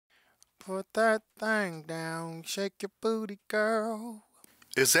Put that thing down, shake your booty, girl.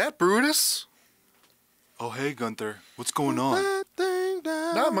 Is that Brutus? Oh, hey, Gunther. What's going on? Put that thing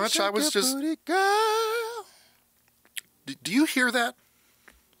down, Not much, I was shake your just... booty, girl. Do you hear that?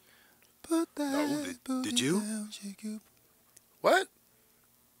 Put that No, booty did you? down, shake your... What?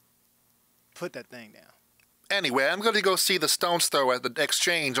 Put that thing down. Anyway, I'm going to go see the Stones Throw at the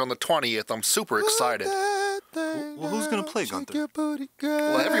Exchange on the 20th. I'm super excited. Well, who's gonna play, Gunther?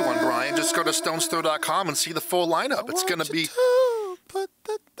 Well, everyone, Brian. Just go to stonesthrow.com and see the full lineup. It's going to be... Put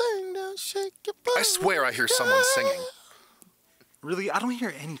that thing down, shake your booty, I swear I hear someone singing. Really? I don't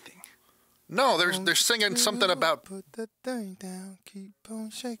hear anything. No, they're singing something about... Put that thing down, keep on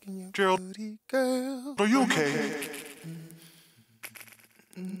shaking your Jerald, booty, girl. are you okay?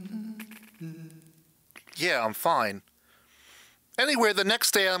 Yeah, I'm fine. Anyway, the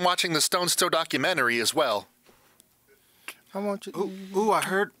next day I'm watching the Stones Throw documentary as well. I want you to Ooh, I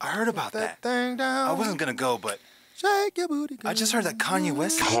heard about put that that. thing down. I wasn't gonna go, but Shake your booty, girl. I just heard that Kanye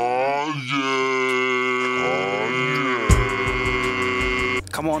West...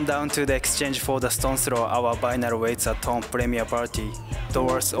 Come on down to the exchange for the Stones Throw. Our vinyl waits at home premiere party.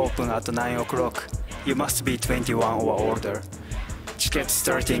 Doors open at 9 o'clock. You must be 21 or older. Tickets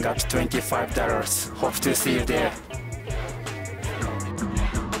starting at $25. Hope to see you there.